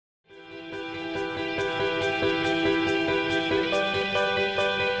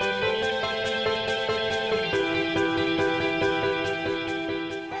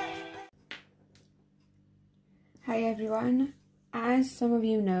as some of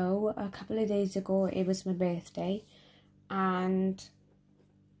you know, a couple of days ago it was my birthday, and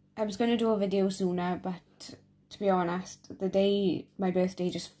I was going to do a video sooner, but to be honest, the day my birthday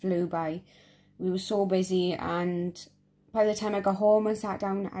just flew by. We were so busy, and by the time I got home and sat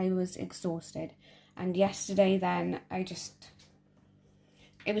down, I was exhausted. And yesterday then, it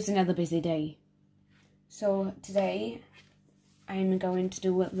was another busy day. So today, I'm going to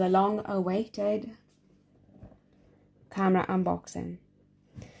do the long-awaited camera unboxing.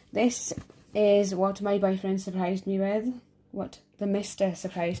 This is what my boyfriend surprised me with, what the Mr.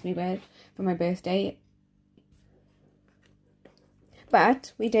 surprised me with for my birthday.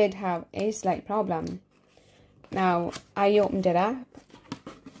 But we did have a slight problem. Now, I opened it up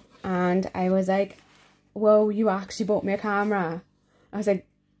and I was like, whoa, you actually bought me a camera. I was like,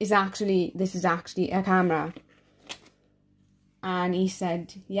 this is actually a camera. And he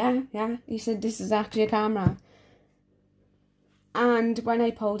said, yeah, he said, this is actually a camera. And when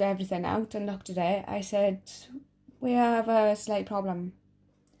I pulled everything out and looked at it, I said, we have a slight problem.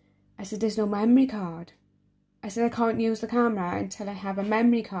 I said, there's no memory card. I said, I can't use the camera until I have a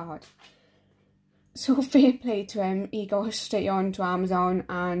memory card. So fair play to him, he got straight on to Amazon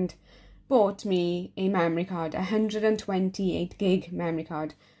and bought me a memory card, 128 gig memory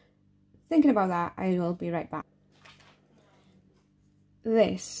card. Thinking about that, I will be right back.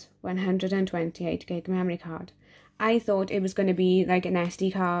 This 128 gig memory card, I thought it was going to be like an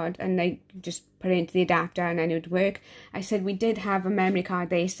SD card and like just put it into the adapter and then it would work. I said we did have a memory card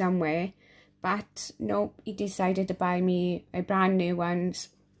there somewhere, but nope, he decided to buy me a brand new one,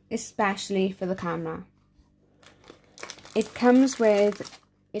 especially for the camera. It comes with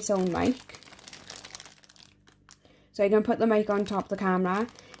its own mic, so you can put the mic on top of the camera.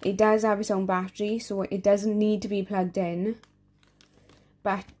 It does have its own battery, so it doesn't need to be plugged in,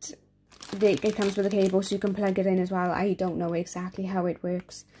 but it comes with a cable so you can plug it in as well. I don't know exactly how it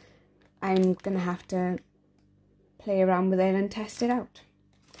works. I'm gonna have to play around with it and test it out.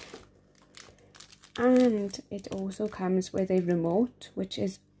 And it also comes with a remote, which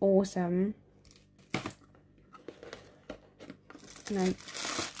is awesome. Now,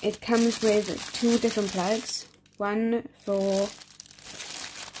 it comes with two different plugs. One for,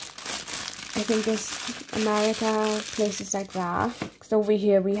 I think it's America, places like that. Because over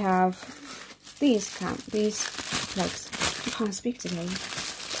here we have these plugs. I can't speak today.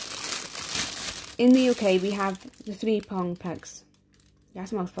 In the UK we have the 3-prong plugs.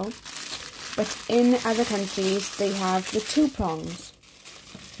 That's a mouthful. But in other countries they have the 2 prongs.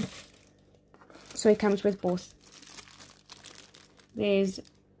 So it comes with both. There's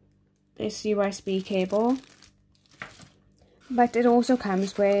this USB cable, but it also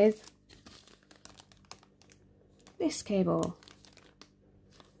comes with this cable.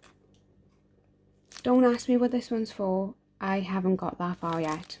 Don't ask me what this one's for, I haven't got that far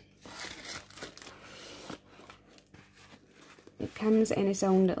yet. It comes in its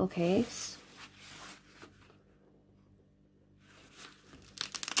own little case.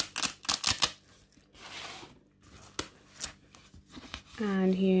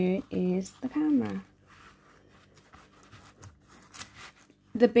 And here is the camera.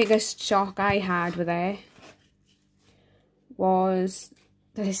 The biggest shock I had with it was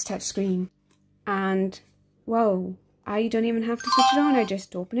this touchscreen. And whoa, I don't even have to switch it on, I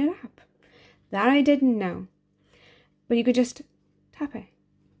just open it up. That I didn't know. But you could just tap it.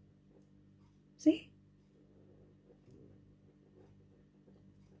 See?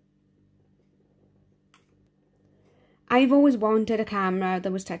 I've always wanted a camera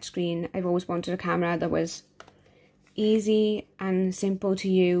that was touchscreen. I've always wanted a camera that was easy and simple to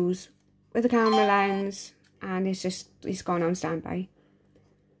use with a camera lens, and it's gone on standby.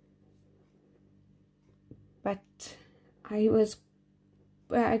 But this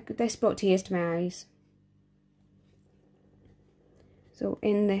brought tears to my eyes. So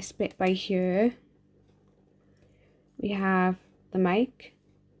in this bit by here, we have the mic,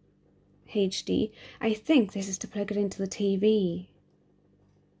 HD. I think this is to plug it into the TV.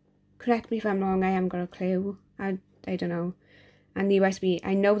 Correct me if I'm wrong, I haven't got a clue. I don't know. And the USB,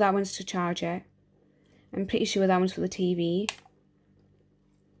 I know that one's to charge it. I'm pretty sure that one's for the TV.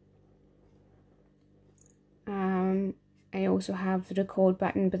 I also have the record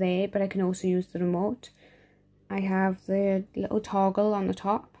button there, but I can also use the remote. I have the little toggle on the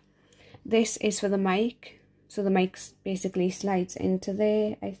top. This is for the mic, so the mic basically slides into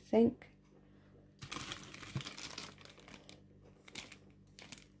there, I think.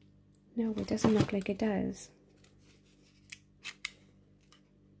 No, it doesn't look like it does.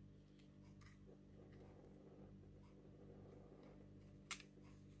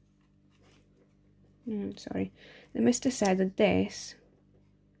 Sorry, they must have said that this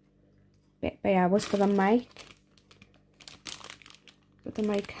bit there was for the mic, but the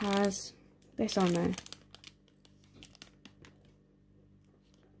mic has this on there.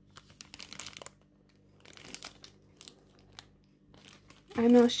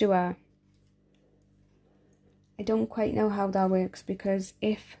 I'm not sure. I don't quite know how that works, because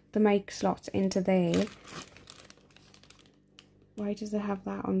if the mic slots into there, why does it have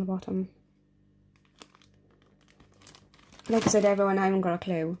that on the bottom? Like I said, everyone, I haven't got a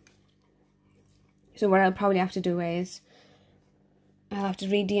clue. So what I'll probably have to do is I'll have to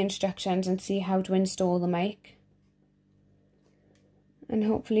read the instructions and see how to install the mic. And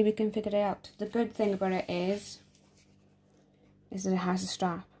hopefully we can figure it out. The good thing about it is that it has a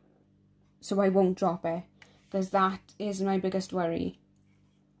strap. So I won't drop it, because that is my biggest worry.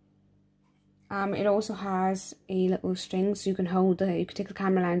 It also has a little string so you can you can take the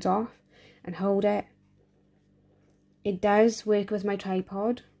camera lens off and hold it. It does work with my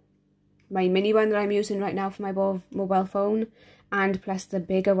tripod, my mini one that I'm using right now for my mobile phone, and plus the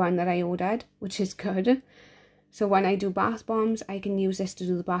bigger one that I ordered, which is good. So when I do bath bombs, I can use this to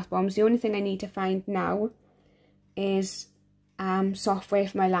do the bath bombs. The only thing I need to find now is software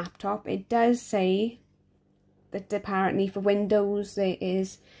for my laptop. It does say that apparently for Windows there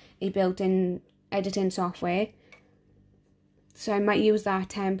is a built-in editing software, so I might use that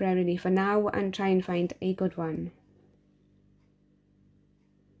temporarily for now and try and find a good one.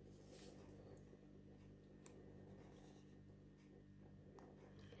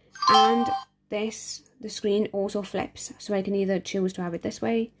 And the screen also flips, so I can either choose to have it this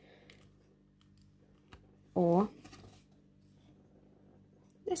way or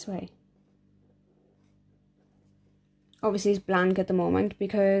this way. Obviously it's blank at the moment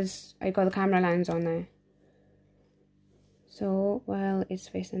because I've got the camera lens on there. So while it's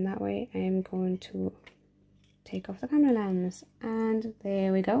facing that way, I'm going to take off the camera lens, and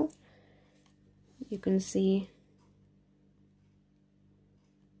there we go. You can see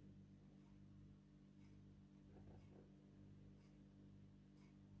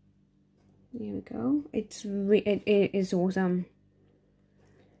there we go. It is awesome.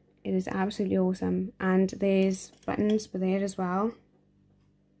 It is absolutely awesome, and there's buttons for there as well.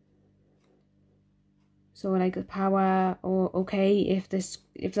 So like the power, or okay if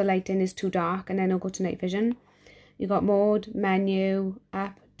the lighting is too dark, and then I'll go to night vision. You got mode, menu,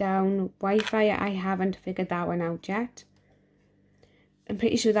 up, down, Wi-Fi. I haven't figured that one out yet. I'm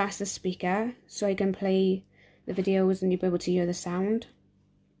pretty sure that's the speaker, so I can play the videos and you'll be able to hear the sound.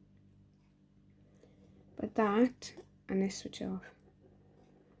 But that, and this switch off.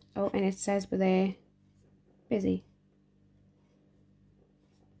 Oh, and it says but they're busy.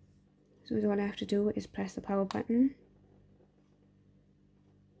 So what I have to do is press the power button.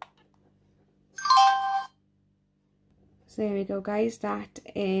 So there we go, guys. That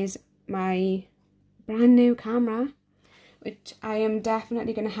is my brand new camera, which I am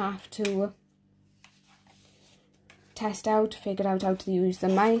definitely going to have to test out, figure out how to use the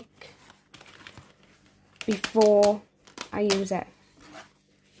mic before I use it.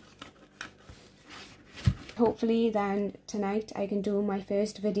 Hopefully then tonight I can do my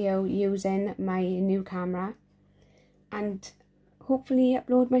first video using my new camera, and hopefully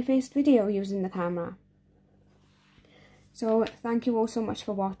upload my first video using the camera. So thank you all so much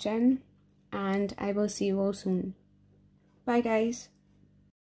for watching, and I will see you all soon. Bye guys.